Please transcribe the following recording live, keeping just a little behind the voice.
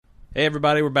Hey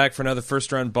everybody, we're back for another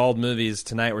First Run Bald Movies.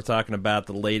 Tonight we're talking about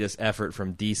the latest effort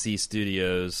from DC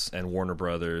Studios and Warner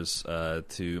Brothers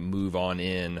to move on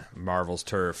in Marvel's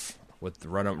turf. With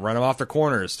run them off their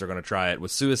corners. They're going to try it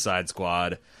with Suicide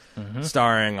Squad,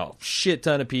 starring a shit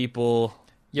ton of people.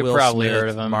 You Will probably Smith, heard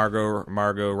of them.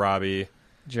 Margot Robbie,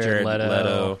 Jared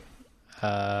Leto.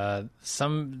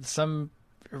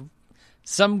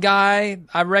 Some guy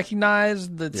I recognize,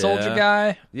 the soldier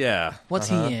guy. Yeah. What's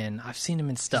he in? I've seen him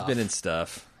in stuff. He's been in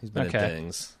stuff. He's been in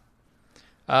things.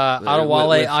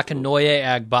 Adewale Akintoye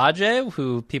Agbaje,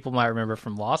 who people might remember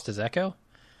from Lost as Echo.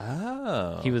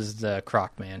 Oh. He was the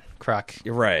Croc man.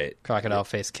 You're right. Crocodile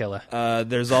face killer.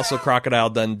 There's also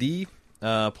Crocodile Dundee,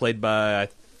 played by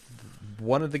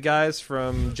one of the guys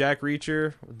from Jack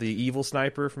Reacher, the evil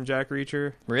sniper from Jack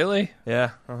Reacher. Really?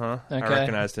 Yeah, Okay. I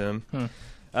recognized him.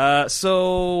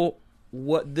 So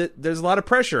there's a lot of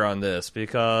pressure on this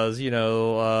because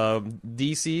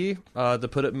DC, to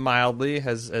put it mildly,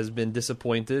 has been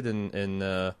disappointed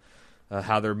in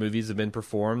how their movies have been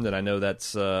performed, and I know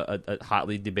that's a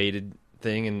hotly debated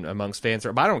thing amongst fans.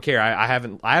 But I don't care. I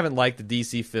haven't liked the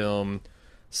DC film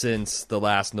since the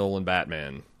last Nolan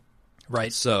Batman.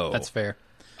 Right. So that's fair.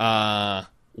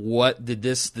 What did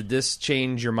this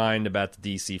change your mind about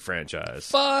the DC franchise?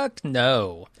 Fuck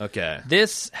no. Okay.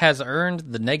 This has earned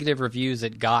the negative reviews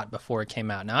it got before it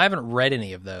came out. Now, I haven't read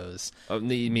any of those.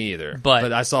 Me either.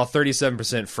 But I saw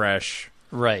 37% fresh.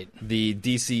 Right. The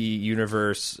DC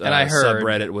Universe and I heard,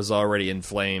 subreddit was already in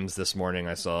flames this morning,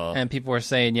 I saw. And people were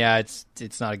saying, yeah, it's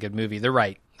not a good movie. They're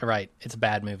right. It's a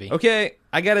bad movie. Okay,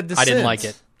 I got a dissent. I didn't like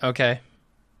it. Okay.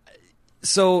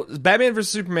 So, Batman vs.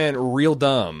 Superman, real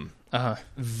dumb.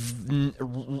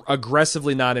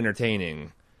 Aggressively not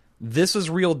entertaining. This was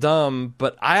real dumb,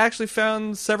 but I actually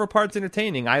found several parts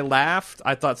entertaining. I laughed.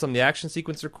 I thought some of the action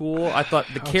sequences are cool. I thought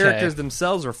the characters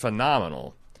themselves were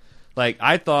phenomenal. Like,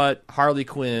 I thought Harley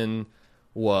Quinn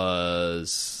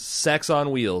was sex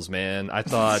on wheels, man. I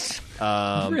thought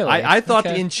really? I thought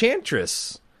the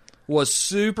Enchantress was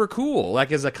super cool,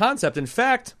 like as a concept. In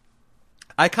fact,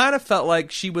 I kind of felt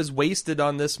like she was wasted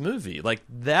on this movie. Like,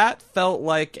 that felt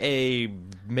like a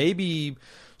maybe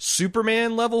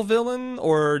Superman level villain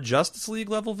or Justice League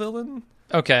level villain.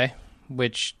 Okay,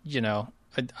 which,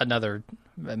 another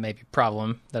maybe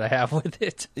problem that I have with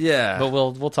it. Yeah, but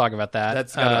we'll talk about that.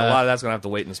 That's a lot of that's gonna have to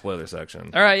wait in the spoiler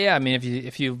section. All right, yeah. I mean,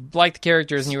 if you like the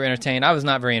characters and you were entertained, I was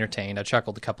not very entertained. I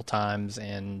chuckled a couple times,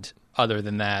 and other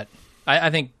than that, I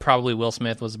think probably Will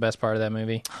Smith was the best part of that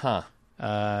movie.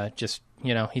 Just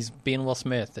he's being Will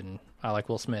Smith, and I like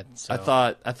Will Smith. So. I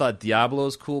thought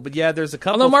Diablo's cool, but yeah, there's a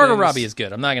couple. Although Margot things... Robbie is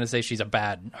good, I'm not going to say she's a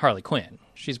bad Harley Quinn.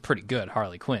 She's pretty good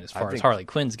Harley Quinn as far as Harley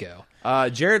Quinns go.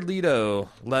 Jared Leto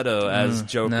as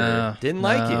Joker, didn't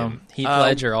like him. Heath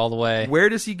Ledger all the way. Where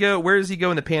does he go? Where does he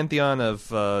go in the pantheon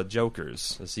of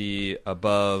Jokers? Is he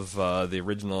above the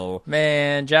original?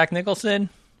 Man, Jack Nicholson.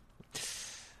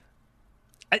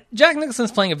 Jack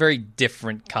Nicholson's playing a very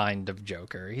different kind of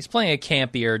Joker. He's playing a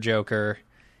campier Joker.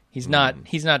 He's not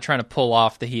trying to pull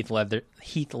off the Heath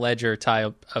Ledger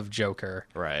type of Joker.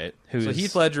 Right. So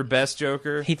Heath Ledger best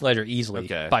Joker? Heath Ledger easily,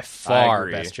 by far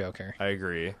best Joker. I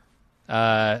agree.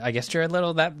 I guess Jared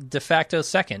Leto that de facto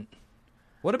second.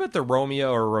 What about the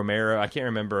Romeo or Romero? I can't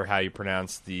remember how you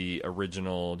pronounce the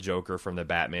original Joker from the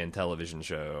Batman television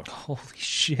show. Holy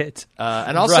shit!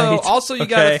 And also you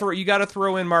gotta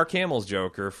throw in Mark Hamill's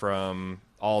Joker from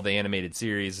all the animated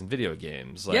series and video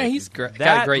games. Like, yeah, he's got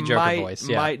a great Joker voice.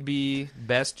 Yeah. Might be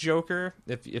best Joker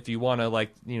if you want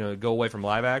to go away from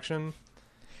live action.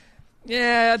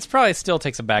 Yeah, it probably still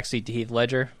takes a backseat to Heath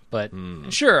Ledger, but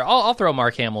sure, I'll throw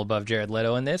Mark Hamill above Jared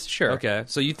Leto in this. Sure. Okay,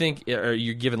 so you think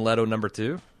you're giving Leto number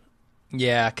 2?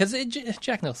 Yeah, because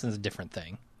Jack Nicholson's a different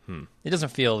thing. It doesn't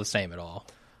feel the same at all.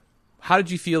 How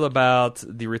did you feel about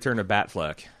the return of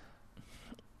Batfleck?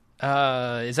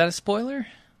 Is that a spoiler?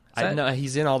 No,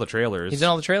 he's in all the trailers. He's in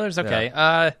all the trailers? Okay.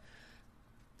 Yeah.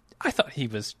 I thought he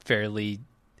was fairly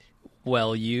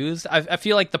well used. I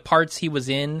feel like the parts he was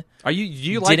in. Do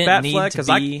you like Batfleck? Because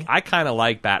I kind of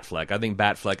like Batfleck. I think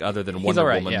Batfleck, other than Wonder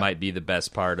Woman, might be the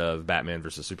best part of Batman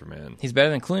vs. Superman. He's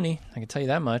better than Clooney. I can tell you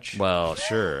that much. Well,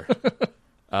 sure.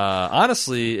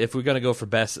 Honestly, if we're gonna go for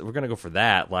best, we're gonna go for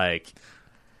that. Like,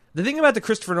 the thing about the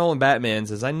Christopher Nolan Batmans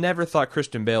is I never thought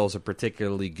Christian Bale was a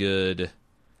particularly good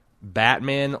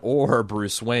Batman or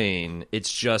Bruce Wayne.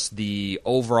 It's just the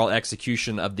overall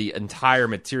execution of the entire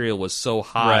material was so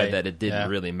high that it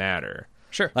didn't really matter.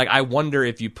 Sure. Like, I wonder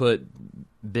if you put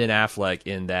Ben Affleck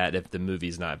in that, if the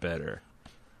movie's not better.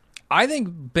 I think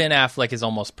Ben Affleck is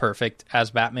almost perfect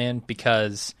as Batman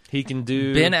because he can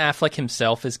do. Ben Affleck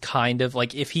himself is kind of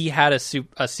like, if he had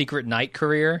a secret night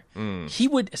career, he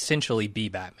would essentially be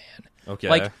Batman. Okay.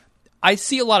 Like, I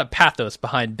see a lot of pathos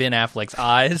behind Ben Affleck's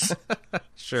eyes.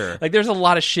 Sure. Like, there's a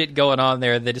lot of shit going on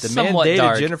there that is the somewhat man dated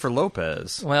dark. Jennifer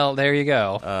Lopez. Well, there you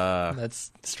go.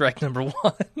 That's strike number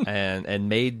one. and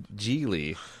made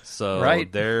Geely. So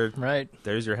Right.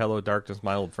 there's your Hello Darkness,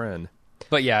 my old friend.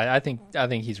 But yeah, I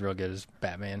think he's real good as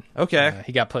Batman. Okay.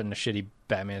 He got put in a shitty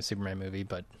Batman and Superman movie,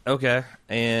 but Okay.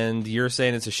 And you're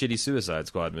saying it's a shitty Suicide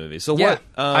Squad movie. So yeah,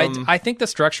 what? I think the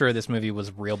structure of this movie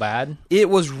was real bad. It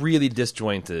was really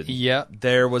disjointed. Yep.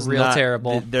 There was Real not,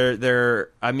 terrible.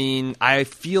 I mean, I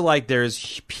feel like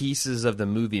there's pieces of the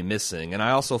movie missing, and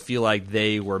I also feel like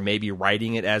they were maybe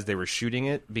writing it as they were shooting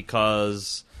it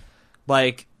because,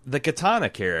 like, the Katana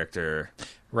character,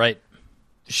 Right.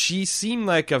 she seemed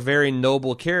like a very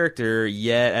noble character,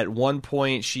 yet at one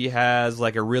point she has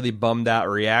like a really bummed out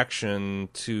reaction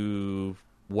to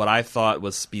what I thought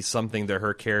was be something that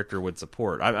her character would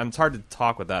support. It's hard to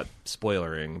talk without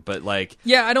spoilering, but like,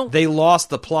 Yeah, I don't. they lost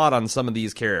the plot on some of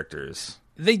these characters.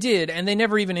 They did, and they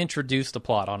never even introduced the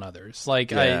plot on others.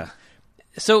 Like, Yeah.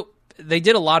 so they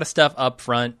did a lot of stuff up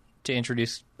front to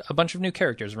introduce a bunch of new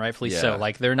characters, rightfully Yeah. so.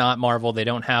 Like, they're not Marvel; they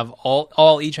don't have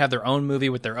all each have their own movie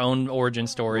with their own origin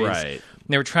stories. Right. And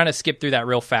they were trying to skip through that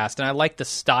real fast, and I like the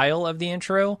style of the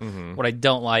intro. Mm-hmm. What I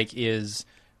don't like is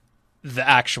the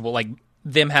actual, like,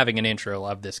 them having an intro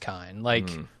of this kind. Like,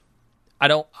 I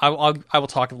will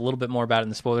talk a little bit more about it in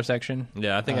the spoiler section.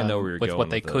 Yeah, I think I know where you're with going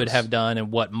what they with could this. have done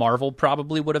and what Marvel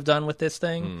probably would have done with this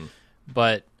thing.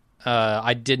 But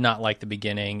I did not like the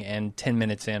beginning, and 10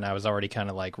 minutes in, I was already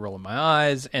kind of like rolling my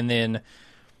eyes, and then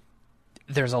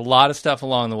there's a lot of stuff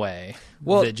along the way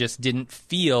that just didn't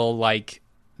feel like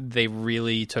they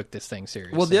really took this thing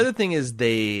seriously. Well, the other thing is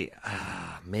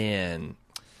man,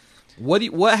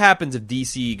 what happens if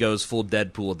DC goes full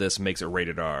Deadpool with this and makes it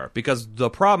rated R? Because the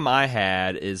problem I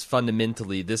had is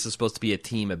fundamentally this is supposed to be a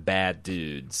team of bad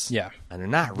dudes. Yeah. And they're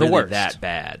not The really worst. that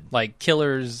bad. Like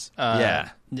killers,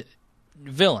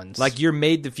 villains. Like, you're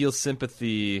made to feel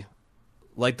sympathy.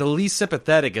 Like, the least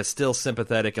sympathetic is still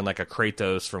sympathetic in like a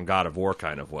Kratos from God of War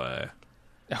kind of way.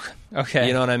 okay.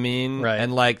 You know what I mean? Right.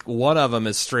 And like, one of them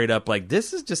is straight up like,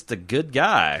 this is just a good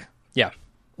guy. Yeah.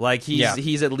 Like, Yeah.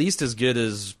 he's at least as good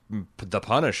as the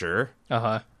Punisher.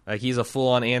 Uh-huh. Like, he's a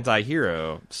full-on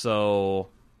anti-hero. So,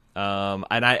 and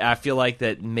I feel like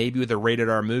that maybe with a rated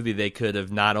R movie, they could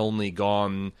have not only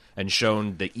gone and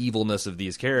shown the evilness of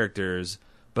these characters,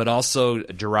 but also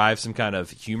derive some kind of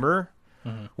humor.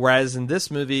 Whereas in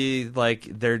this movie, like,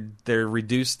 they're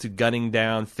reduced to gunning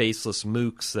down faceless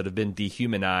mooks that have been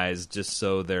dehumanized just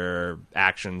so their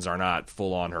actions are not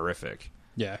full-on horrific.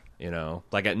 Yeah. You know,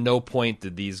 like, at no point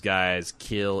did these guys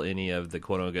kill any of the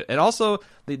quote-unquote... And also,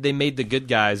 they made the good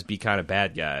guys be kind of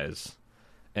bad guys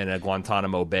in a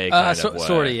Guantanamo Bay kind of way.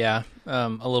 Sort of, yeah. A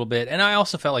little bit. And I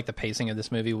also felt like the pacing of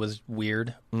this movie was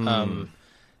weird.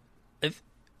 If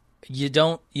you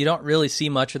don't really see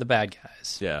much of the bad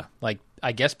guys. Yeah. Like,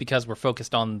 I guess because we're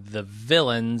focused on the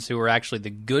villains who are actually the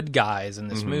good guys in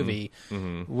this movie,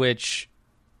 which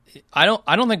I don't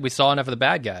think we saw enough of the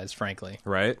bad guys, frankly.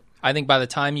 Right? I think by the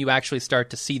time you actually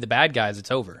start to see the bad guys, it's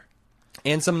over.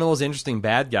 And some of the most interesting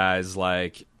bad guys,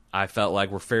 like, I felt like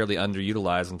were fairly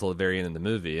underutilized until the very end of the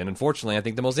movie. And unfortunately, I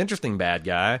think the most interesting bad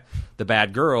guy, the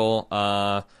bad girl,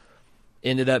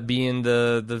 ended up being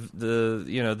the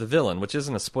you know, the villain, which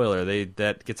isn't a spoiler.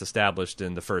 That gets established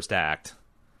in the first act.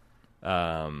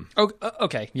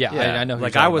 Okay, yeah, I know. Who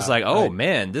Like, you're I talking was about. like, oh Right.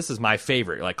 man, this is my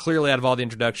favorite. Like, clearly out of all the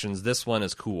introductions, this one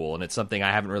is cool, and it's something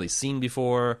I haven't really seen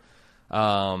before.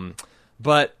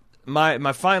 But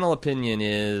my final opinion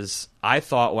is, I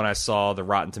thought when I saw the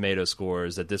Rotten Tomato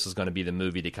scores that this was going to be the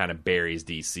movie that kind of buries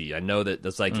DC. I know that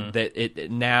that's like that it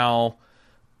now.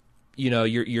 You know,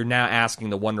 you're now asking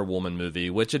the Wonder Woman movie,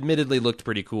 which admittedly looked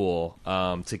pretty cool,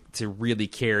 to really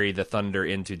carry the thunder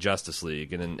into Justice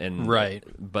League, and Right.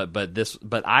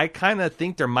 But I kind of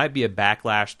think there might be a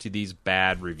backlash to these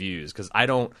bad reviews because I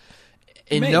don't.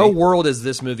 In Maybe. no world is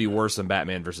this movie worse than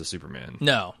Batman versus Superman.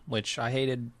 No, which I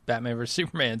hated Batman vs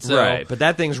Superman. So. Right, but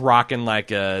that thing's rocking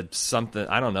like a something.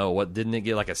 I don't know what didn't it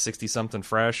get like a 60-something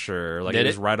fresh or like Did it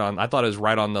was it? right on. I thought it was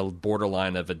right on the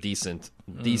borderline of a decent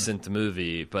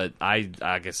movie. But I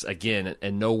guess again,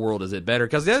 in no world is it better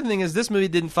because the other thing is this movie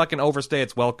didn't fucking overstay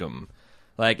its welcome.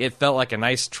 Like it felt like a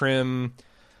nice trim.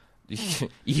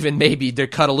 Even maybe they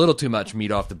cut a little too much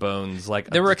meat off the bones. Like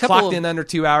There were a couple clocked of- in under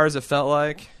 2 hours. It felt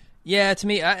like. Yeah, to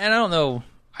me, and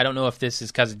I don't know if this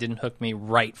is because it didn't hook me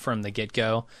right from the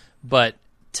get-go, but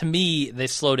to me, they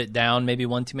slowed it down maybe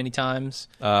one too many times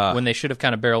when they should have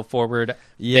kind of barreled forward.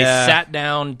 Yeah. They sat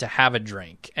down to have a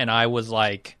drink, and I was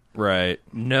like, right.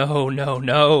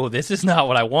 No, this is not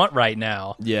what I want right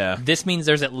now. Yeah. This means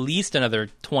there's at least another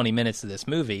 20 minutes of this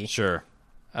movie. Sure.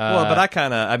 Well, but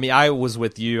I was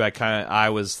with you. I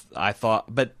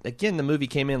thought, but again, the movie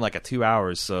came in like a 2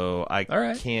 hours, so I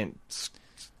can't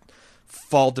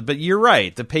fault it. But you're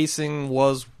right. The pacing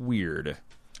was weird.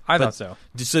 I thought so.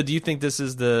 So do you think this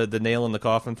is the nail in the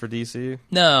coffin for DC?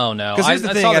 No. I here's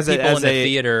the thing, saw the as a- people as in the a-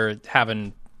 theater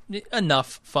having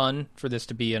enough fun for this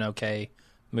to be an okay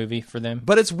movie for them.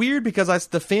 But it's weird because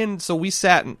so we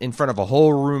sat in front of a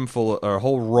whole row full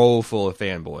of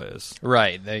fanboys.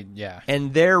 Right.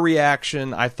 And their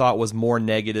reaction, I thought, was more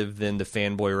negative than the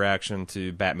fanboy reaction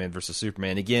to Batman versus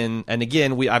Superman. Again,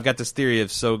 I've got this theory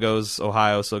of so goes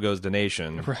Ohio, so goes the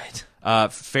nation. Right.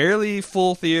 Fairly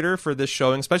full theater for this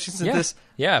showing, especially since this.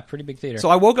 Yeah, pretty big theater. So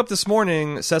I woke up this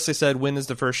morning. Cecily said, "When is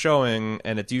the first showing?"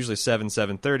 And it's usually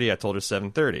 7:30. I told her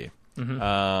 7:30.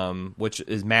 Which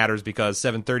matters because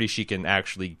 7:30 she can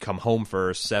actually come home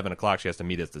first. 7:00 she has to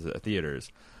meet at the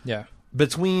theaters. Yeah.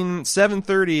 Between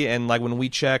 7:30 and like when we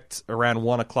checked around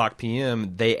 1:00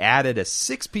 p.m., they added a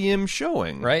 6 p.m.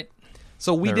 showing. Right.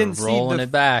 So we They're didn't rolling see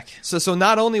it back. So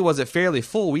not only was it fairly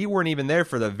full, we weren't even there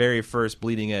for the very first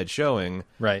Bleeding Edge showing.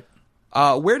 Right.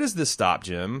 Where does this stop,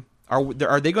 Jim? Are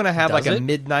they going to have Does like a it?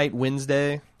 midnight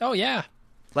Wednesday? Oh, yeah.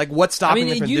 Like what's stopping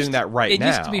them from doing that right now? It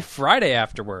used to be Friday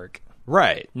after work.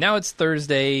 Right. Now it's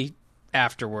Thursday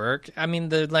after work. I mean,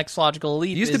 the next logical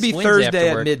elite It used to be Wednesday Thursday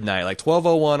after at midnight, like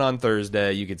 12:01 on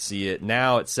Thursday. You could see it.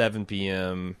 Now it's 7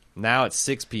 p.m. Now it's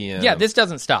 6 p.m. Yeah, this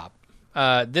doesn't stop.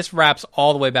 This wraps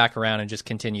all the way back around and just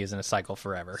continues in a cycle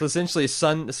forever. So essentially,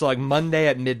 like Monday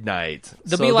at midnight.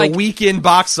 There'll be like the weekend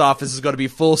box office is going to be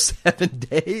full 7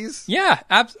 days. Yeah,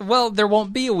 well, there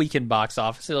won't be a weekend box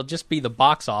office. It'll just be the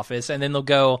box office, and then they'll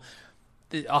go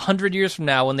 100 years from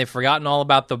now when they've forgotten all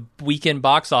about the weekend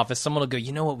box office. Someone will go,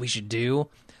 you know what we should do?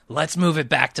 Let's move it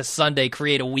back to Sunday.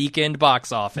 Create a weekend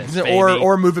box office, baby.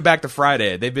 or move it back to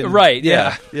Friday. They've been right.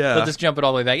 Yeah. They'll just jump it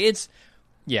all the way back. It's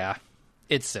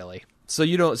silly. So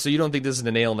you don't think this is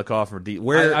the nail in the coffin for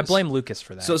where I blame Lucas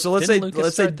for that. So let's Didn't say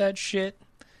Lucas start that shit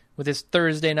with his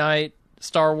Thursday night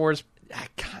Star Wars.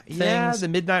 Yeah, things. the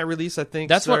midnight release. I think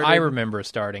That's started. what I remember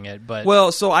starting it.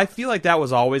 But so I feel like that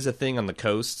was always a thing on the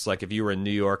coasts. Like if you were in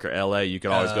New York or L.A., you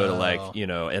could always go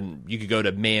to and you could go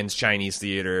to Mann's Chinese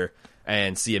Theater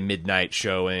and see a midnight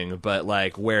showing. But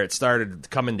like where it started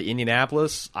coming to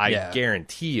Indianapolis, I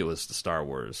guarantee it was the Star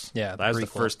Wars. Yeah, that was the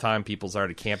first time people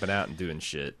started camping out and doing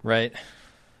shit. Right.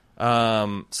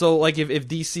 So like if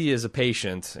DC is a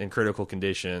patient in critical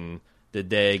condition, did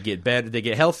they get better? Did they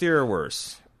get healthier or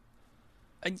worse?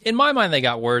 In my mind, they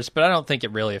got worse, but I don't think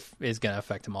it really is going to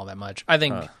affect them all that much. I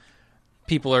think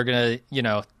people are going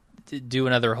to, do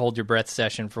another hold your breath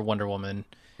session for Wonder Woman,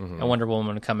 and Wonder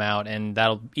Woman will come out, and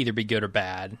that'll either be good or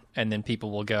bad, and then people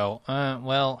will go,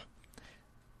 well,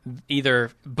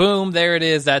 either boom, there it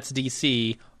is, that's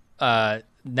DC. Now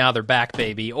they're back,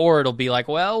 baby, or it'll be like,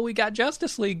 well, we got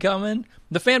Justice League coming.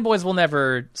 The fanboys will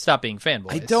never stop being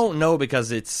fanboys. I don't know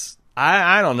because it's.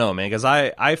 I don't know, man, because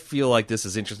I feel like this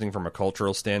is interesting from a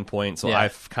cultural standpoint, so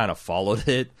I've kind of followed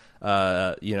it.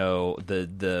 The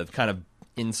kind of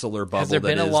insular bubble. Has there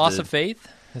been a loss of faith?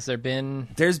 Has there been?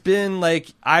 There's been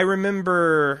I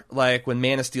remember when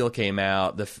Man of Steel came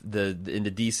out, in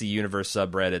the DC Universe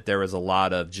subreddit, there was a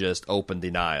lot of just open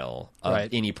denial of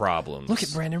any problems. Look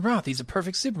at Brandon Routh; he's a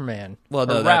perfect Superman. Well,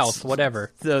 no, or Routh,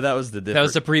 whatever. No, that was the different. That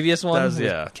was the previous one.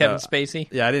 Kevin Spacey.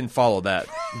 Yeah, I didn't follow that,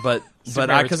 but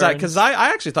because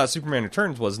I actually thought Superman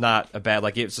Returns was not a bad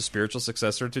it was a spiritual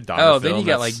successor to Dr. Oh, then you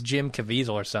got like Jim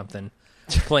Caviezel or something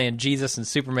playing Jesus and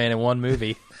Superman in one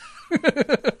movie. You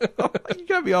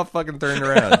gotta be all fucking turned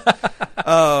around.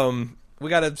 We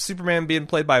got a Superman being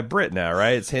played by a Brit now,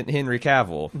 right? It's Henry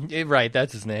Cavill. Right,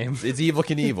 that's his name. It's Evel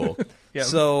Knievel. Yep.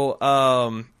 So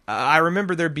I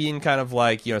remember there being kind of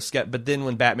but then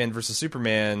when Batman versus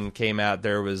Superman came out,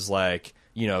 there was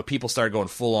people started going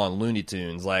full on Looney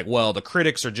Tunes. Like, well, the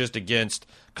critics are just against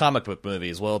comic book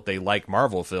movies. Well, they like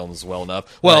Marvel films well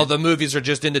enough. Well, the movies are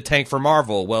just into tank for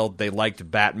Marvel. Well, they liked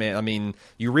Batman. I mean,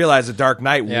 you realize The Dark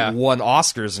Knight won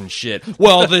Oscars and shit.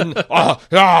 Well, then,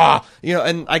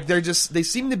 and they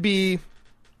seem to be.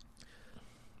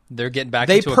 They're getting back.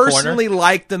 They into a corner. personally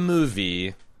like the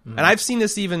movie. And I've seen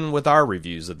this even with our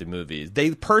reviews of the movies.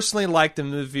 They personally like the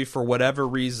movie for whatever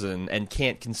reason and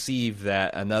can't conceive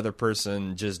that another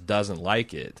person just doesn't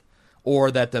like it. Or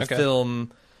that the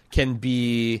film can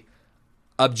be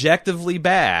objectively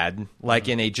bad, like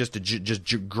in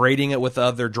just grading it with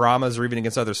other dramas or even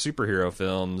against other superhero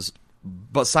films,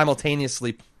 but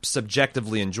simultaneously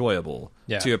subjectively enjoyable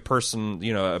to a person,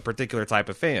 a particular type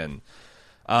of fan.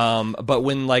 But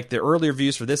when like the earlier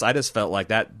views for this, I just felt like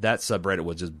that subreddit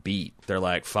was just beat. They're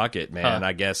like, fuck it, man.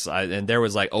 I guess and there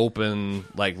was like open,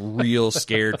 like real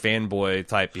scared fanboy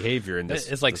type behavior in this.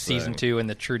 It's like this season thing. 2 in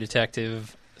the True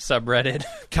Detective subreddit.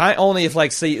 Only if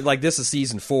like this is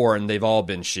season 4 and they've all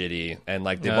been shitty and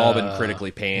like they've all been critically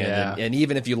panned and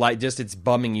even if you like just it's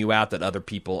bumming you out that other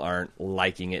people aren't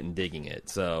liking it and digging it.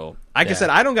 So like I said,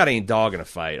 I don't got any dog in a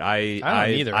fight. I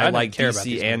don't either. I don't like care about DC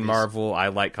these and movies. Marvel. I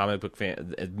like comic book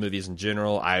movies in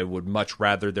general. I would much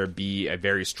rather there be a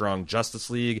very strong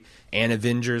Justice League and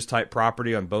Avengers type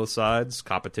property on both sides.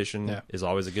 Competition is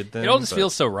always a good thing. It all just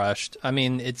feels so rushed. I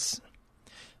mean,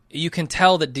 you can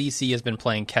tell that DC has been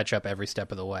playing catch up every step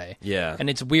of the way. Yeah. And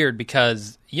it's weird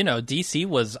because, DC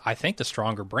was, I think, the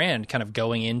stronger brand kind of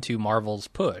going into Marvel's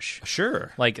push.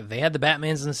 Sure. Like, they had the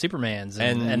Batmans and the Supermans,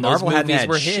 and Marvel those hadn't movies had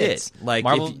were shit. hits. Like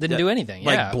Marvel if you- didn't do anything.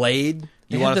 Like Yeah. Blade.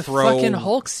 They You had want the to throw fucking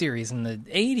Hulk series in the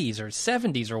 80s or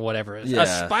 70s or whatever. Yeah. A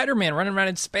Spider-Man running around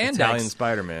in spandex. Italian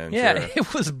Spider-Man. Yeah, sure.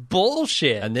 it was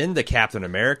bullshit. And then the Captain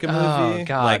America Oh, movie,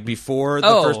 God. like before the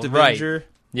Oh, first Avenger,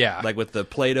 yeah. like with the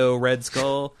Play-Doh Red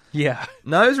Skull. Yeah.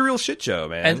 No, it was a real shit show,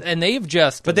 man. And they've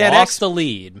just But they had lost the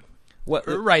lead. What,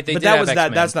 Right, they but did that have was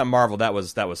X-Men. That's not Marvel. That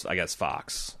was I guess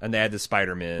Fox, and they had the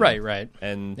Spider-Man. Right.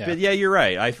 And Yeah. but yeah, you're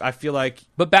right. I feel like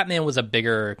But Batman was a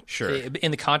bigger... Sure. In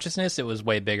the consciousness, it was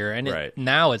way bigger. And Right.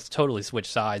 now it's totally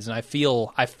switched sides. And I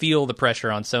feel the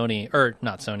pressure on Sony... Or,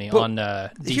 not Sony, on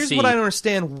DC. here's what I don't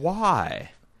understand: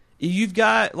 why you've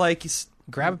got like.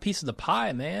 Grab a piece of the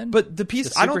pie, man. But the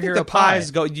piece, The I don't think superhero the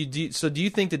pies pie. go. Do you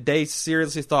think that they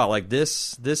seriously thought like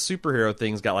this superhero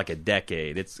thing's got like a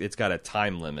decade? It's got a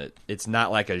time limit. It's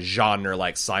not like a genre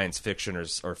like science fiction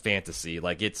or fantasy.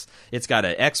 Like it's got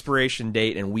an expiration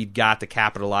date, and we've got to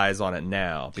capitalize on it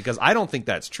now. Because I don't think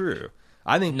that's true.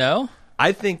 I think No?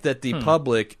 I think that the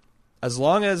public, as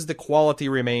long as the quality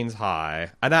remains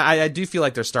high, and I do feel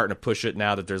like they're starting to push it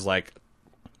now that there's like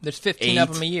There's 15 of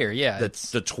 8 them a year, yeah.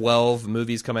 the 12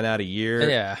 movies coming out a year.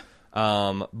 Yeah.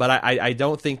 But I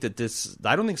don't think that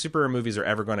I don't think superhero movies are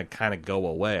ever going to kind of go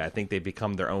away. I think they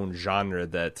become their own genre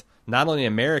that not only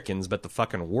Americans but the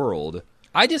fucking world.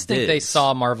 I just think they Digs.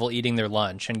 saw Marvel eating their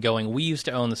lunch and going, we used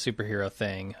to own the superhero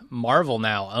thing. Marvel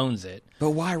now owns it. But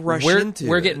why rush We're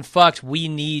into it? getting fucked. We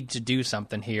need to do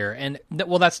something here. And,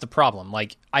 well, that's the problem.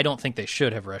 Like, I don't think they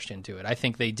should have rushed into it. I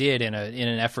think they did in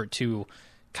an effort to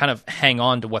kind of hang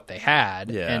on to what they had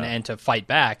and to fight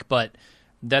back. But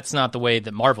that's not the way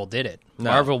that Marvel did it. No.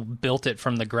 Marvel built it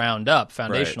from the ground up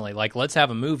foundationally. Like, let's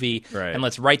have a movie and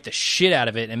let's write the shit out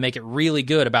of it and make it really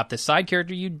good about this side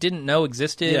character you didn't know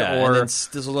existed. and Or then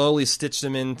slowly stitch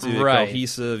them into a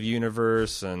cohesive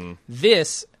universe. And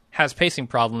this has pacing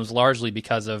problems largely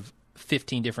because of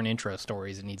 15 different intro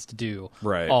stories it needs to do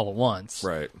all at once.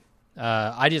 right.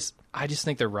 I just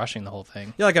think they're rushing the whole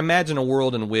thing. Yeah, like imagine a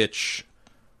world in which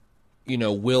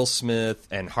Will Smith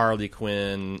and Harley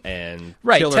Quinn and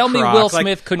Killer Tell me Croc, Will like-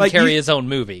 Smith couldn't like carry you- his own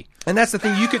movie. And that's the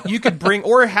thing you could bring,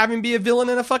 or have him be a villain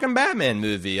in a fucking Batman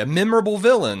movie, a memorable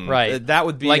villain. Right. That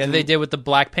would be like they did with the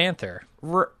Black Panther.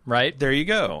 Right. There you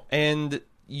go. And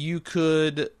you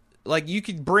could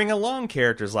bring along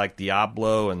characters like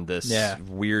Diablo and this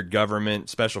weird government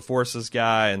special forces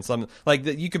guy and some like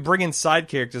that. You could bring in side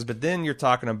characters, but then you're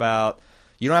talking about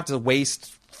you don't have to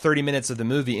waste 30 minutes of the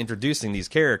movie introducing these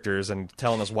characters and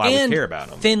telling us why we care about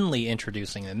them. Thinly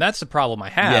introducing them. That's the problem I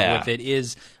have with it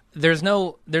is there's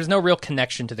no real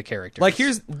connection to the characters. Like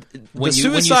here's when the you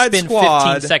Suicide spend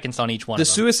Squad. 15 seconds on each one The of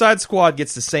them. Suicide Squad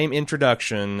gets the same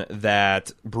introduction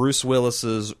that Bruce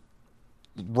Willis's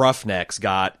Roughnecks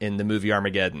got in the movie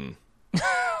Armageddon.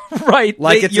 Right.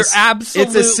 Like You're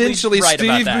absolutely it's essentially right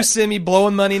about Steve that. Buscemi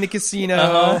blowing money in a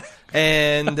casino,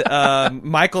 and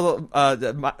Michael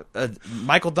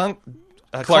Dunk.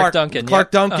 Clark Duncan.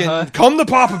 Clark Duncan, come to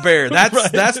Papa Bear.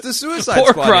 That's the Suicide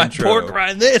Squad intro. Pork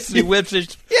rind this. He whips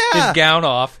his gown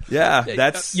off. Yeah,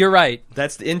 You're right.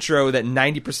 That's the intro that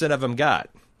 90% of them got.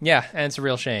 Yeah, and it's a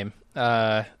real shame.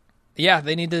 They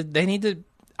need to.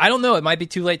 I don't know. It might be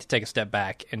too late to take a step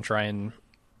back and try and.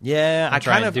 Yeah, I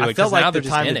try and do it, I felt 'cause now like the they're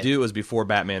just time in to it. do it was before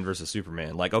Batman versus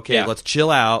Superman. Like, okay, let's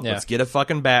chill out. Yeah. Let's get a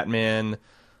fucking Batman.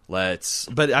 Let's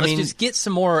just get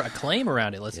some more acclaim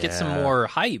around it. Let's get some more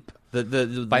hype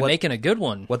by making a good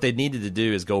one. What they needed to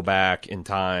do is go back in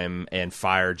time and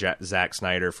fire Zack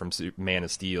Snyder from Man of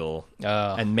Steel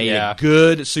and made a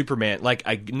good Superman,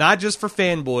 like not just for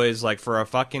fanboys, like for a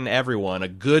fucking everyone, a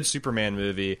good Superman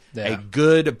movie, a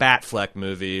good Batfleck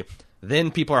movie,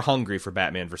 then people are hungry for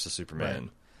Batman versus Superman.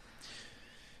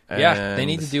 Right. Yeah, they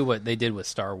need to do what they did with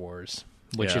Star Wars,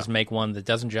 which is make one that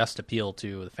doesn't just appeal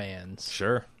to the fans.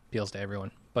 Sure. Appeals to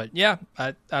everyone. But yeah,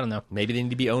 I don't know. Maybe they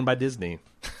need to be owned by Disney.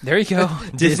 There you go.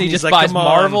 Disney just like, buys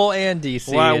Marvel and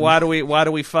DC. Why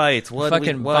do we fight?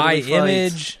 Fucking buy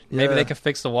Image. Yeah. Maybe they can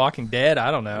fix The Walking Dead.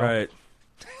 I don't know.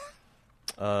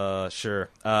 Right. Sure.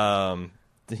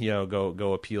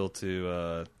 Go appeal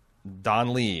to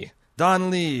Don Lee. Don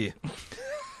Lee.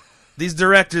 These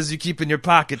directors you keep in your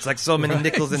pockets like so many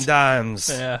nickels and dimes.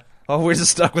 Yeah. Oh, we're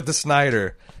just stuck with the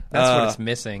Snyder. That's what it's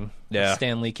missing. Yeah.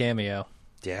 Stan Lee cameo.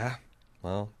 Yeah.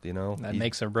 Well, that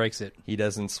makes or breaks it. He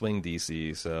doesn't swing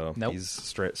DC, so nope. He's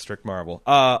strict Marvel.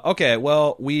 Okay,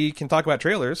 well, we can talk about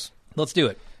trailers. Let's do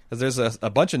it. Because there's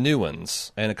a bunch of new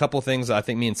ones, and a couple of things I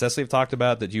think me and Cecily have talked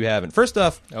about that you haven't. First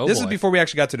off, this is before we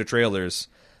actually got to the trailers.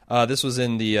 This was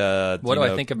in the... what do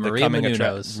I think of Maria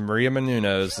Menounos? Maria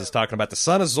Menounos is talking about the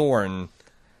Son of Zorn.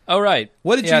 Oh, right.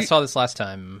 What did you... I saw this last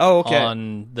time. Oh, okay.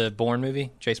 On the Bourne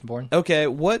movie, Jason Bourne. Okay,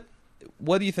 what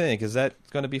do you think? Is that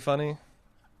going to be funny?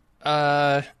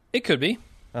 It could be.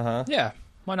 Yeah,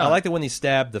 why not? I liked it when he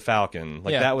stabbed the Falcon.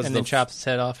 That was then chops his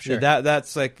head off. Sure.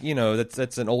 That's like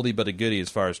that's an oldie but a goodie as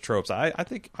far as tropes. I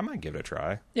think I might give it a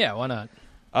try. Yeah, why not?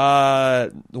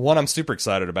 The one I'm super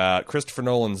excited about, Christopher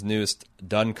Nolan's newest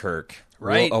Dunkirk.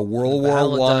 Right, a World War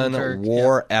I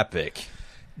war epic.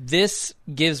 This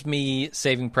gives me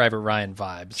Saving Private Ryan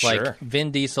vibes. Sure. Like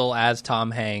Vin Diesel as Tom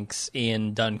Hanks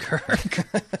in Dunkirk.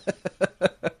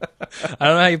 I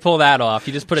don't know how you pull that off.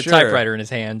 You just put a typewriter in his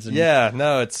hands. And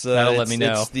that'll let me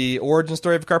know. It's the origin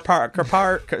story of Gestapo.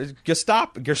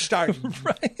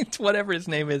 Right, whatever his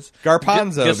name is.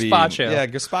 Garpanzo. Gazpacho. Yeah,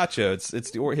 Gazpacho.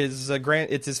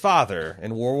 It's his father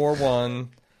in World War I,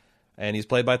 and he's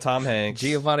played by Tom Hanks.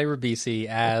 Giovanni Ribisi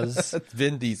as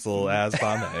Vin Diesel as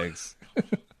Tom Hanks.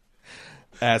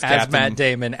 As Matt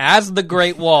Damon as the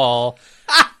Great Wall.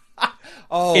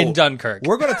 In Dunkirk.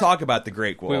 We're going to talk about the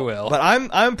Great Wall. We will. But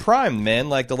I'm primed, man.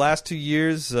 Like the last 2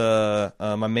 years, my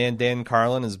man Dan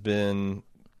Carlin has been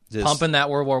just pumping that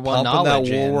World War I knowledge.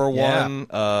 That World War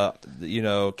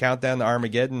I, countdown to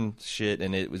Armageddon shit,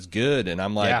 and it was good. And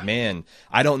I'm like, man,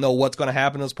 I don't know what's going to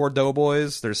happen to those poor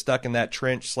doughboys. They're stuck in that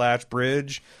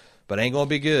trench/bridge, but it ain't going to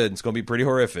be good. It's going to be pretty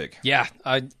horrific. Yeah,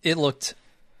 it looked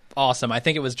awesome. I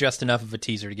think it was just enough of a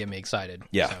teaser to get me excited.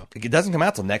 Yeah, so. It doesn't come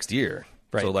out till next year.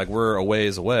 Right. So, we're a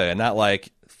ways away. And not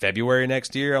like February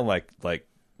next year. I'm like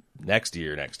next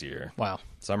year. Wow.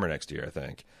 Summer next year, I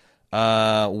think.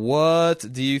 What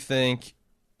do you think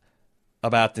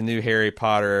about the new Harry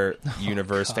Potter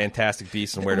universe, God. Fantastic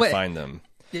Beasts, and where to find them?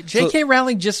 J.K.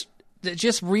 Rowling just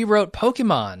rewrote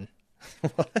Pokemon.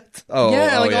 What?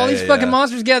 All these fucking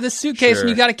monsters get out of this suitcase and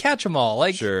you got to catch them all.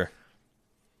 Sure.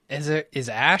 Is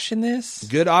Ash in this?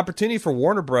 Good opportunity for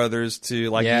Warner Brothers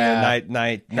to Harry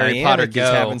Potter is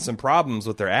having some problems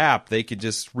with their app. They could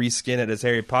just reskin it as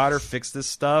Harry Potter, fix this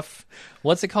stuff.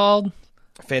 What's it called?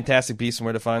 Fantastic Beasts and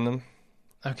Where to Find Them.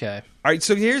 Okay. All right.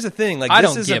 So here's the thing.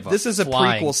 This is a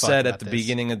prequel set at the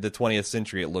beginning of the 20th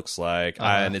century. It looks like,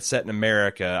 and it's set in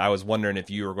America. I was wondering if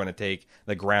you were going to take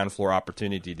the ground floor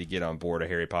opportunity to get on board a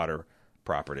Harry Potter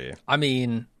property. I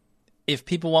mean, if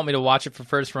people want me to watch it for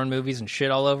first run movies and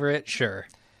shit all over it, sure,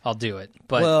 I'll do it.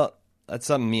 But that's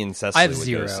something me and Cecily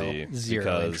would go see.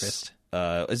 Zero interest.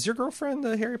 Is your girlfriend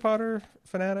a Harry Potter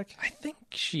fanatic? I think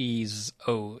she's.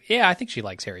 I think she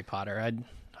likes Harry Potter.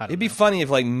 It'd be funny if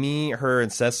me, her,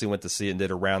 and Cecily went to see it and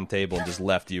did a round table and just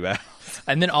left you out.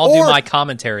 And then I'll do my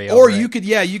commentary over Or you could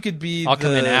be. I'll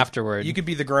come in afterward. You could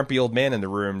be the grumpy old man in the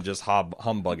room, just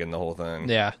humbugging the whole thing.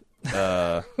 Yeah.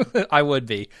 I would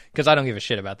be, because I don't give a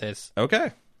shit about this.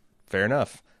 Okay, fair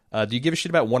enough. Do you give a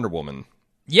shit about Wonder Woman?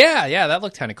 Yeah, that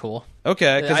looked kind of cool.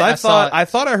 Okay, because I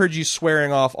thought I heard you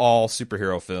swearing off all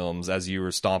superhero films as you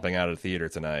were stomping out of the theater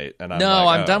tonight, and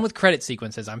I'm done with credit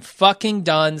sequences. I'm fucking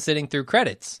done sitting through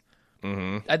credits.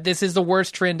 Mm-hmm. This is the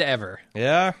worst trend ever.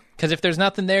 Yeah. Because if there's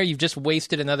nothing there, you've just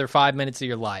wasted another 5 minutes of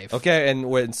your life. Okay, and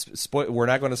we're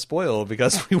not going to spoil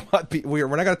because we're not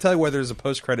going to tell you whether there's a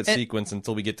post-credit sequence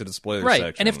until we get to the spoiler section.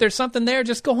 Right, and if there's something there,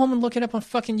 just go home and look it up on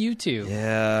fucking YouTube.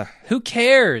 Yeah. Who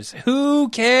cares?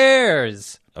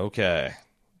 Okay,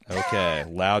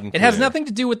 loud and clear. It has nothing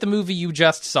to do with the movie you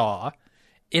just saw.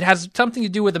 It has something to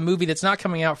do with a movie that's not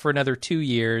coming out for another 2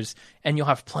 years, and you'll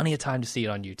have plenty of time to see it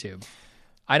on YouTube.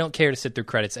 I don't care to sit through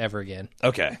credits ever again.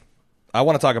 Okay. I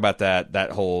want to talk about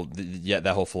that whole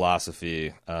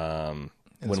philosophy when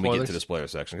we get to the spoiler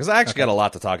section, because I actually got a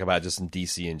lot to talk about just in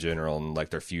DC in general and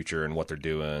their future and what they're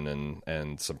doing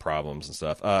and some problems and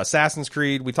stuff. Assassin's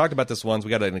Creed, we talked about this once. We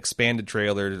got an expanded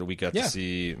trailer that we got to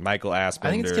see Michael Fassbender.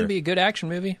 I think it's going to be a good action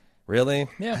movie. Really?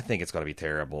 Yeah. I think it's going to be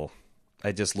terrible.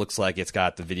 It just looks like it's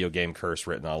got the video game curse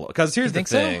written all over. Because here's You think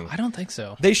the thing. so? I don't think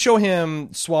so. They show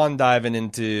him swan diving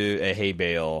into a hay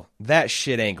bale. That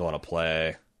shit ain't going to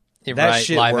play. That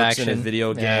shit live works action. in a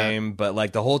video game, but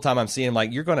like the whole time I'm seeing him,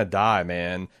 like, you're going to die,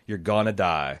 man. You're going to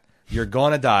die. You're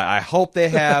going to die. I hope they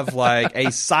have like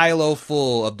a silo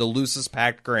full of the loosest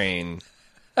packed grain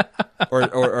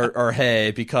or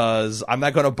hay, because I'm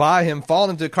not going to buy him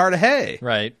falling into a cart of hay.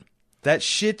 Right. That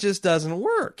shit just doesn't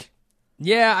work.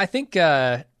 Yeah, I think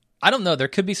I don't know. There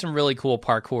could be some really cool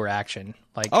parkour action.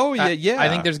 Like, Oh, yeah. I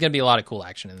think there's going to be a lot of cool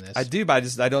action in this. I do,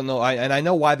 but I don't know. And I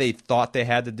know why they thought they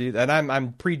had to do that. And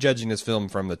I'm prejudging this film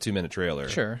from the 2-minute trailer.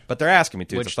 Sure. But they're asking me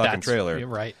to. Which It's a fucking that's- trailer. You're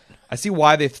right. I see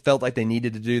why they felt like they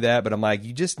needed to do that, but I'm like,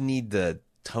 you just need to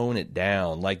tone it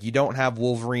down. Like, you don't have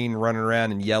Wolverine running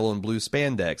around in yellow and blue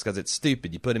spandex because it's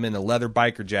stupid. You put him in a leather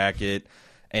biker jacket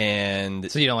and...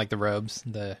 So you don't like the robes?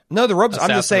 No, the ropes. I'm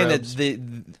just saying robes. that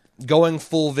the going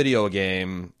full video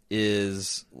game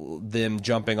is them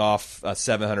jumping off a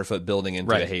 700-foot building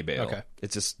into Right. a hay bale. Okay.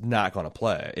 It's just not going to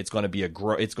play. It's going to be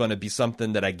it's going to be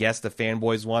something that I guess the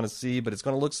fanboys want to see, but it's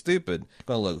going to look stupid. It's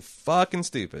going to look fucking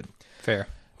stupid. Fair.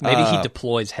 Maybe he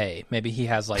deploys hay. Maybe he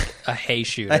has like a hay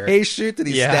shooter. A hay shoot that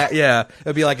he yeah.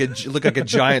 It'd be like look like a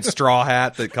giant straw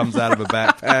hat that comes out of a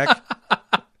backpack,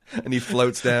 and he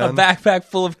floats A down. backpack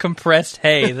full of compressed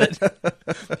hay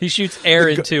that he shoots air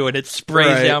into, and it sprays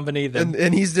Right. down beneath him.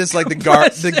 And he's just like the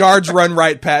guard. The guards run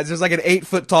right past. There's like an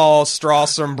 8-foot tall straw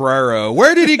sombrero.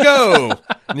 Where did he go?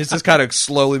 And he's just kind of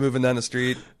slowly moving down the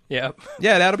street. Yeah.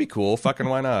 Yeah, that'll be cool. Fucking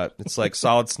why not? It's like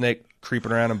Solid Snake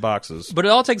creeping around in boxes. But it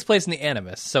all takes place in the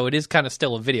Animus, so it is kind of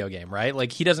still a video game, right?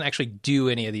 Like, he doesn't actually do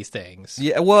any of these things.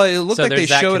 Yeah, well, it looked So like they there's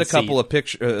that showed a conceit. couple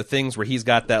of things where he's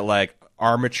got that like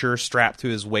armature strapped to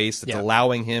his waist that's Yeah.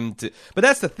 allowing him to. But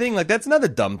that's the thing. Like, that's another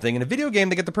dumb thing. In a video game,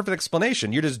 they get the perfect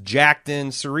explanation. You're just jacked in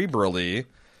cerebrally.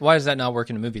 Why does that not work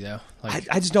in a movie, though? Like,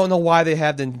 I just don't know why they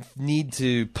have the need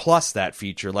to plus that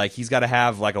feature. Like, he's got to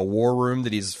have like a war room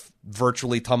that he's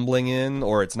virtually tumbling in,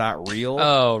 or it's not real.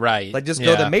 oh, right. Like, just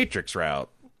go the Yeah. Matrix route.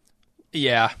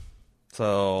 Yeah.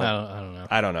 So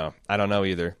I don't know. I don't know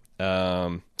either.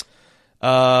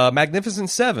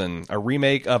 Magnificent Seven, a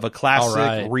remake of a classic, All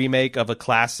right. remake of a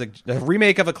classic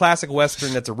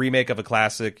Western that's a remake of a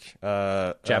classic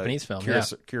Japanese film,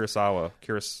 Kurosawa.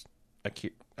 Kurosawa,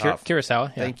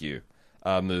 yeah. Thank you.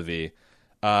 Movie.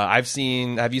 Have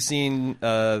you seen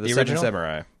the Seven original?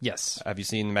 Samurai? Yes. Have you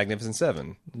seen Magnificent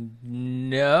Seven?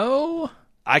 No?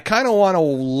 I kind of want to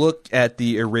look at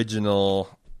the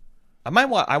original. I might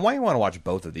want to watch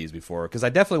both of these before, because I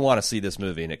definitely want to see this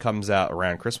movie, and it comes out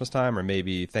around Christmas time or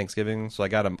maybe Thanksgiving, so I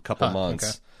got a couple months.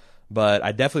 okay. But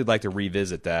I definitely like to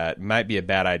revisit that. Might be a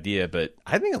bad idea, but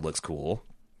I think it looks cool.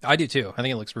 I do, too. I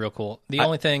think it looks real cool. The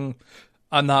only thing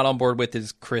I'm not on board with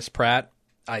is Chris Pratt.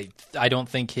 I don't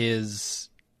think his...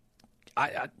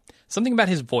 something about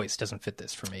his voice doesn't fit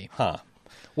this for me. Huh.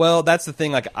 Well, that's the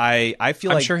thing. Like, I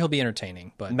feel I'm like sure he'll be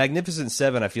entertaining, but... Magnificent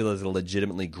Seven, I feel, is a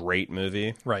legitimately great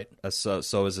movie. Right. So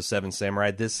is the Seven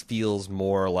Samurai. This feels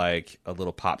more like a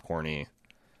little popcorny.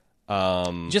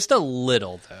 Just a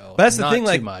little, though. But that's the Not thing. too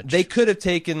Like, much. they could have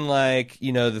taken like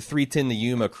the 310 the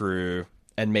Yuma crew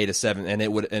and made a seven, and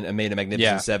it would and made a Magnificent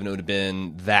Yeah. Seven. It would have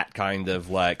been that kind of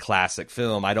like classic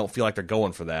film. I don't feel like they're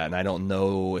going for that, and I don't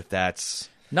know if that's.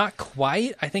 Not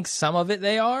quite. I think some of it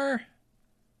they are.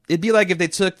 It'd be like if they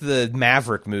took the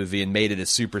Maverick movie and made it a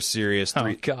super serious,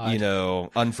 Oh, God.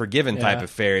 Unforgiven type Yeah.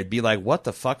 affair. It'd be like, what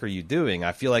the fuck are you doing?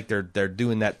 I feel like they're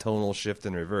doing that tonal shift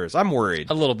in reverse. I'm worried.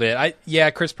 A little bit.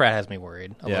 Chris Pratt has me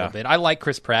worried a Yeah. little bit. I like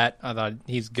Chris Pratt. I thought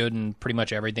he's good in pretty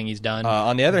much everything he's done.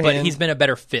 On the other but hand, he's been a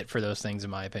better fit for those things, in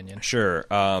my opinion. Sure.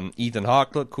 Ethan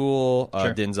Hawke looked cool.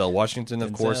 Sure. Denzel Washington,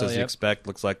 of course, as you yep. expect,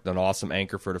 looks like an awesome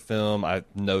anchor for the film. I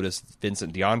noticed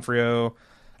Vincent D'Onofrio,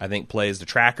 I think, plays the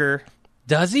tracker.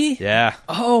 Does he? Yeah,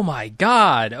 Oh my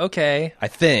God. Okay. I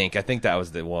think that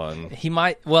was the one. He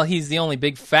might. Well, he's the only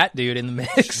big fat dude in the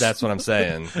mix. That's what I'm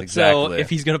saying. Exactly. So if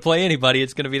he's going to play anybody,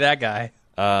 it's going to be that guy.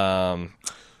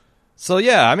 So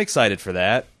yeah, I'm excited for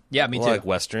that. Yeah, me I too. like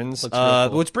westerns. Looks real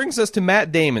cool. Which brings us to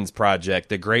Matt Damon's project,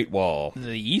 The Great Wall.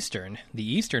 The Eastern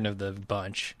of the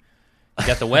bunch. We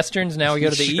got the westerns. Now we go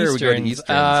to the Sure, we go to Easterns.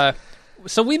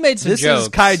 Easterns. So we made some This jokes. is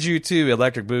Kaiju 2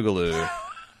 Electric Boogaloo.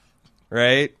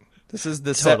 Right? This is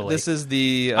the Totally. this is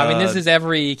the I mean, this is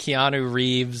every Keanu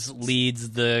Reeves leads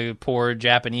the poor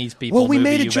Japanese people. well, we movie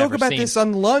made a you've joke ever about seen. this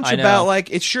on lunch I know. about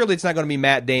like it's not going to be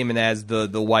Matt Damon as the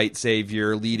white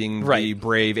savior leading the Right.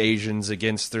 brave Asians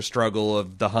against their struggle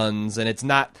of the Huns, and it's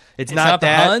not not the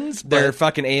that Huns, they're but-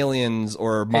 fucking aliens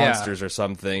or monsters or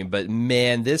something. But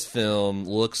man, this film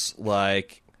looks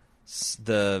like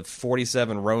the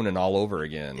 47 Ronin all over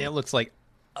again. It looks like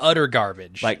utter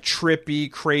garbage. Like trippy,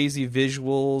 crazy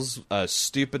visuals, a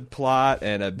stupid plot,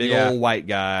 and a big old white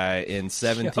guy in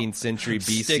 17th century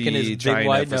Sticking his BC big China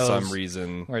white for nose some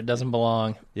reason. where it doesn't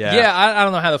belong. Yeah. I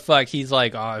don't know how the fuck he's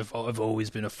like, I've always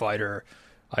been a fighter.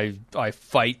 I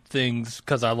fight things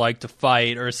because I like to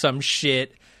fight or some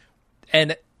shit.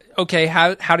 And okay,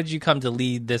 how did you come to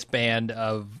lead this band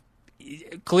of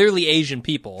clearly Asian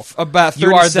people? About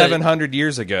 3,700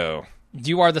 years ago.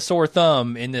 You are the sore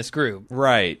thumb in this group.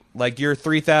 Right. Like you're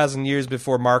 3,000 years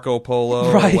before Marco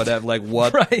Polo Right. or whatever. Like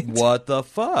what Right. what the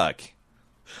fuck?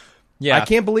 Yeah. I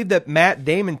can't believe that Matt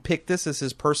Damon picked this as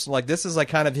his personal, like this is like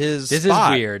kind of his This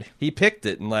spot. is weird. He picked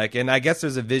it and I guess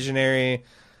there's a visionary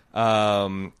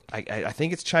I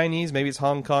think it's Chinese, maybe it's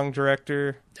Hong Kong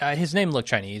director. His name looked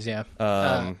Chinese, yeah.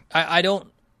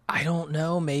 I don't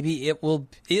know. Maybe it will.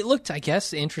 It looked, I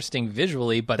guess, interesting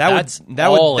visually, but That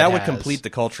that would complete the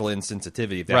cultural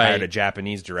insensitivity if they Right. hired a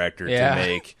Japanese director Yeah. to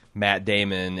make Matt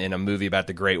Damon in a movie about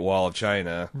the Great Wall of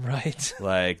China. right.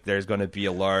 Like there's going to be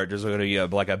there's going to be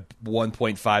like a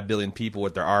 1.5 billion people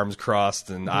with their arms crossed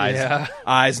and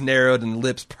eyes narrowed and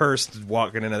lips pursed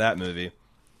walking into that movie.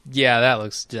 Yeah, that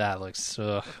looks.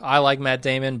 I like Matt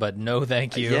Damon, but no,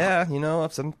 thank you. Yeah,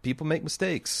 some people make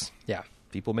mistakes. Yeah.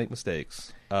 People make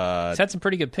mistakes. He's had some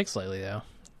pretty good picks lately, though.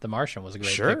 The Martian was a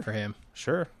great pick for him.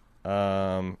 Sure.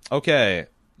 Okay.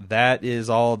 That is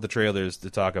all the trailers to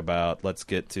talk about. Let's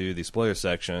get to the spoiler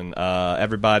section.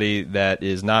 Everybody that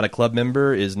is not a club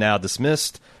member is now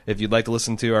dismissed. If you'd like to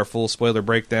listen to our full spoiler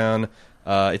breakdown,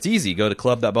 it's easy. Go to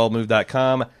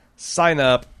club.baldmove.com, sign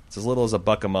up. It's as little as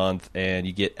 $1 a month, and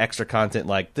you get extra content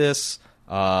like this.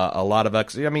 A lot of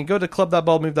extra. I mean, go to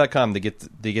club.baldmove.com to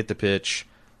get the pitch.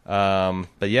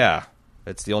 But yeah,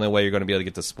 it's the only way you're going to be able to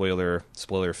get the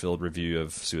spoiler-filled review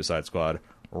of Suicide Squad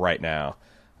right now.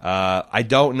 I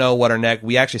don't know what our next.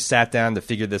 We actually sat down to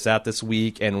figure this out this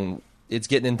week, and it's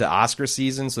getting into Oscar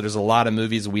season, so there's a lot of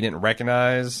movies we didn't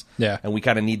recognize. Yeah, and we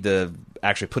kind of need to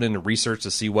actually put into research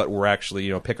to see what we're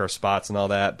actually pick our spots and all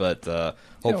that. But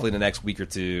hopefully, in the next week or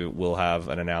two, we'll have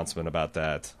an announcement about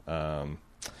that.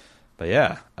 But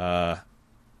yeah, all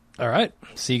right.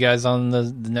 See you guys on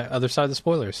the other side of the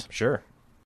spoilers. Sure.